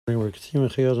We're continuing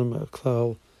Chayotim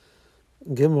Klal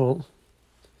Gimel,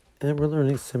 and we're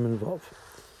learning Siman Vav.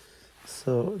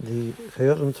 So the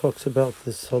Chayotim talks about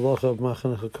this halacha of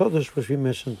Machanech HaKodesh, which we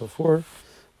mentioned before.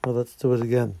 Well, let's do it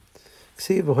again.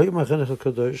 The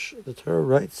Torah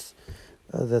writes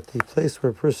that the place where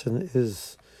a person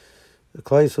is, the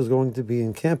Klal is going to be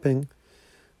encamping,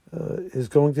 is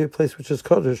going to be a place which is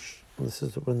Kodesh. And this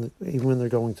is even when they're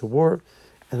going to war,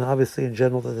 and obviously in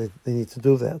general that they need to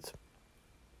do that.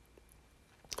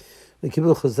 The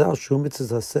Torah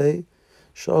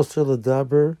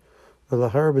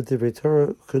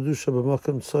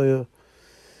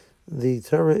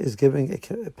is giving a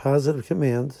positive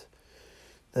command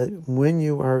that when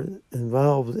you are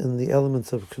involved in the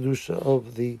elements of kedusha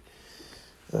of the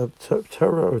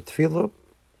Torah or Tefilos,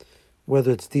 whether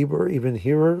it's Dibur or even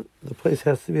hearer, the place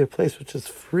has to be a place which is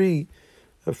free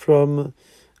from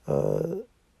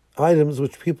items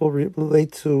which people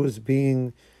relate to as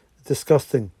being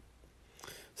disgusting.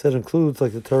 So that includes,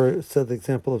 like the Torah said, the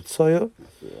example of Tzoah,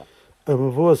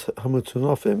 Mavos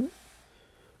Hamutunofim,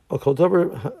 or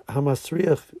Koldaber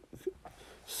Hamasriach.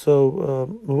 So,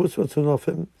 Mavos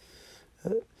Hamutunofim,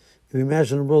 if you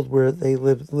imagine a world where they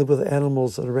live with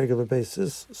animals on a regular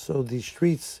basis, so the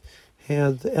streets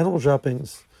had animal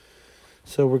droppings.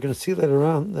 So we're going to see later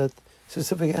on that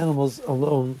specific animals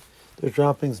alone, their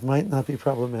droppings might not be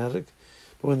problematic,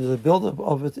 but when there's a buildup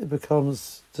of it, it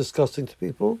becomes disgusting to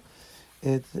people.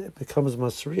 It becomes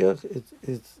masriach,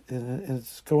 and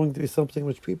it's going to be something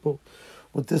which people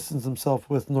would distance themselves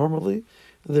with normally.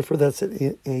 And therefore, that's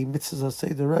a mitzvah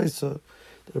aseh deraisa,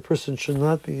 that a person should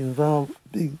not be involved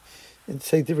in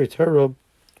say divrei Torah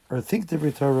or think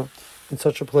divrei Torah in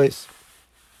such a place.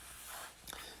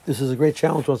 This is a great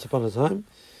challenge once upon a time.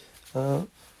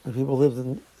 When people lived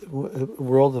in a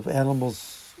world of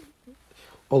animals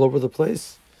all over the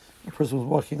place, a person was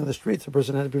walking in the streets, a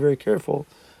person had to be very careful.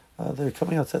 They're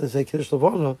coming outside to say Kiddush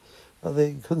Levana.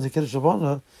 They couldn't say Kiddush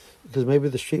Levana because maybe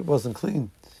the street wasn't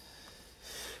clean.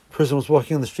 A person was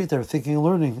walking on the street, they were thinking and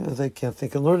learning. They can't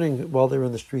think and learning while they're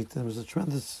in the street. There was a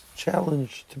tremendous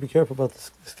challenge to be careful about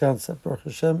this concept. Baruch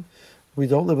Hashem, we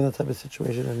don't live in that type of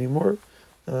situation anymore.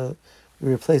 We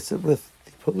replace it with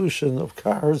the pollution of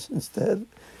cars instead.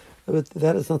 But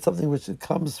that is not something which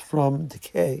comes from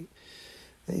decay.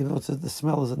 Even though the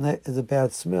smell is a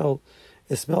bad smell,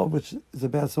 a smell which is a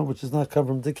bad smell which does not come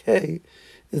from decay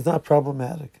is not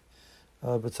problematic.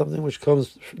 But something which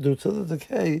comes due to the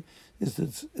decay is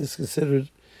considered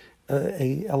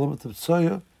a element of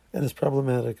tzoah and is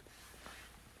problematic.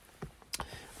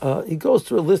 He goes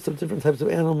through a list of different types of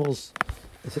animals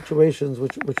and situations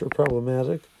which are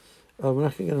problematic. We're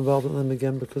not going to get involved in them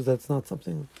again because that's not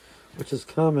something which is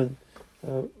common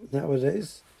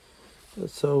nowadays.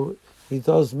 So he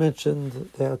does mention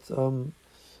that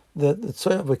that the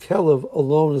tzoah of a kelev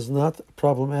alone is not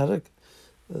problematic.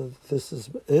 This is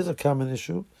a common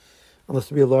issue, unless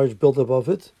there be a large buildup of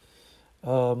it.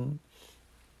 But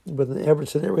in the average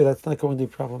scenario, that's not going to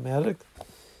be problematic.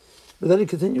 But then he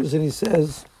continues and he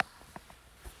says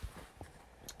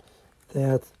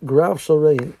that Grav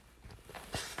Shalrei,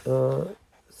 so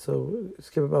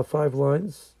skip about 5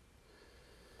 lines,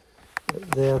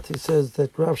 that he says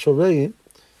that Grav Shalrei,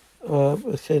 of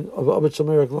Abed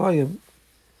Shomer Aglayim,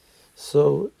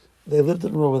 so they lived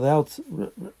in a row without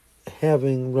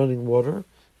having running water,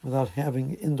 without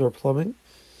having indoor plumbing.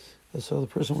 And so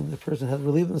when the person had to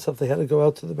relieve themselves, they had to go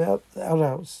out to the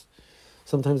outhouse.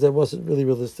 Sometimes that wasn't really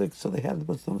realistic, so they had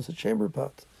what's known as a chamber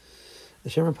pot. The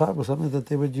chamber pot was something that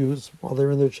they would use while they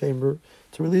were in their chamber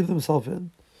to relieve themselves in.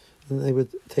 And they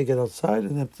would take it outside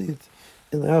and empty it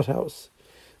in the outhouse.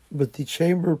 But the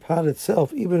chamber pot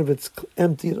itself, even if it's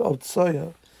emptied of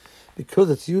tzoah, because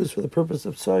it's used for the purpose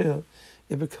of tzoah,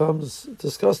 it becomes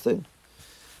disgusting.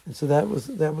 And so that was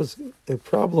a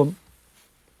problem,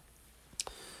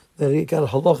 that he got a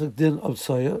halachic din of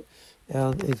tzoah,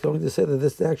 and he's going to say that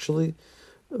this actually,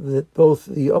 that both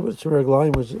the Abed Shomer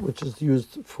Aglayim, which is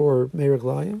used for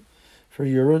meiraglayim, for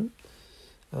urine,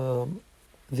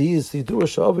 these, the Dua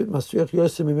Sha'avit Masriach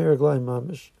Yosem meiraglayim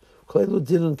mamish, Klal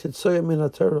din kitzoya min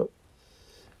haTorah.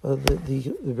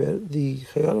 The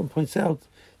Chayotim points out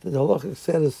that the halachic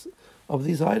status of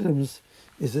these items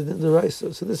is in the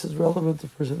deraisa. So this is relevant. The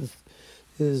person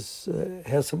has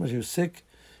someone who's sick,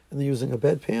 and they're using a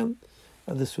bedpan.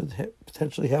 This would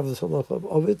potentially have this halacha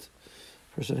of it.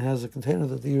 The person has a container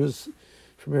that they use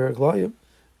for meiraglayim.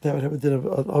 That would have a din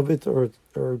of it or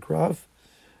a grav.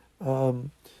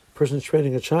 Person's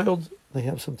training a child. They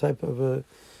have some type of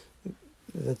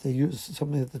that they use,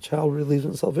 something that the child relieves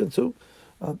himself into.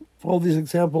 All these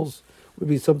examples would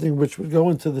be something which would go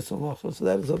into this halacha. So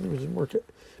that is something which is more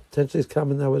potentially it's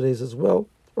common nowadays as well,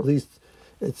 or at least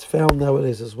it's found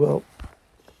nowadays as well.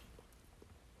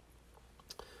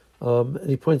 And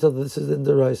he points out that this is in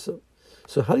the Raisa.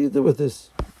 So how do you deal with this?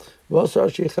 So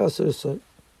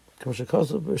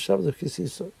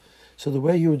the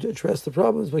way you would address the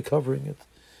problem is by covering it.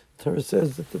 The Torah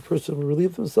says that the person would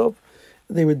relieve himself,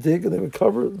 and they would dig and they would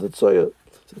cover the Tzoah.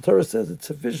 So the Torah says it's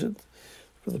sufficient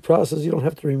for the process. You don't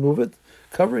have to remove it.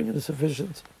 Covering it is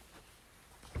sufficient.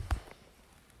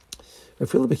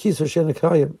 Even if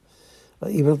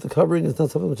the covering is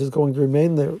not something which is going to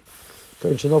remain there,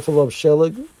 the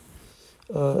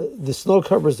snow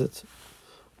covers it.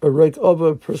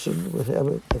 A person would have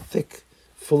a thick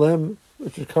phlegm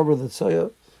which would cover the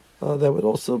Tzoah. That would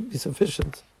also be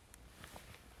sufficient.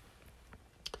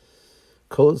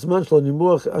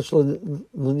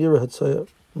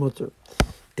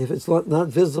 If it's not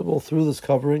visible through this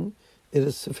covering, it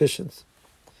is sufficient.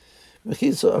 If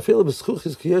he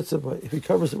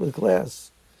covers it with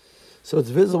glass, so it's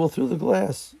visible through the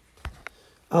glass.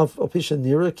 So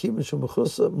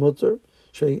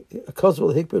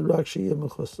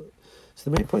the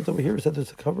main point over here is that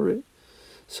there's a covering.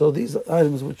 So these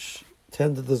items which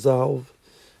tend to dissolve,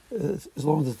 as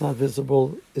long as it's not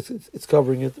visible, it's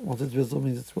covering it. Once it's visible,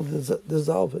 means it's really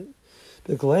dissolving.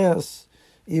 The glass,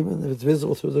 even if it's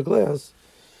visible through the glass,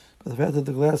 but the fact that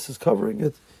the glass is covering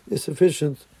it is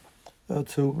sufficient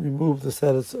to remove the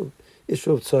status of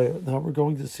issue of Tzoah. Now we're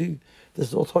going to see, this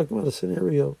is all talking about a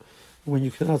scenario when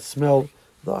you cannot smell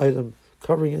the item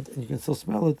covering it and you can still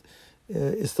smell it,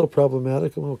 is still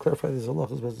problematic, and we'll clarify these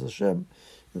halachas with Hashem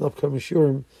in the upcoming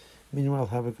shurim. Meanwhile,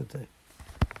 have a good day.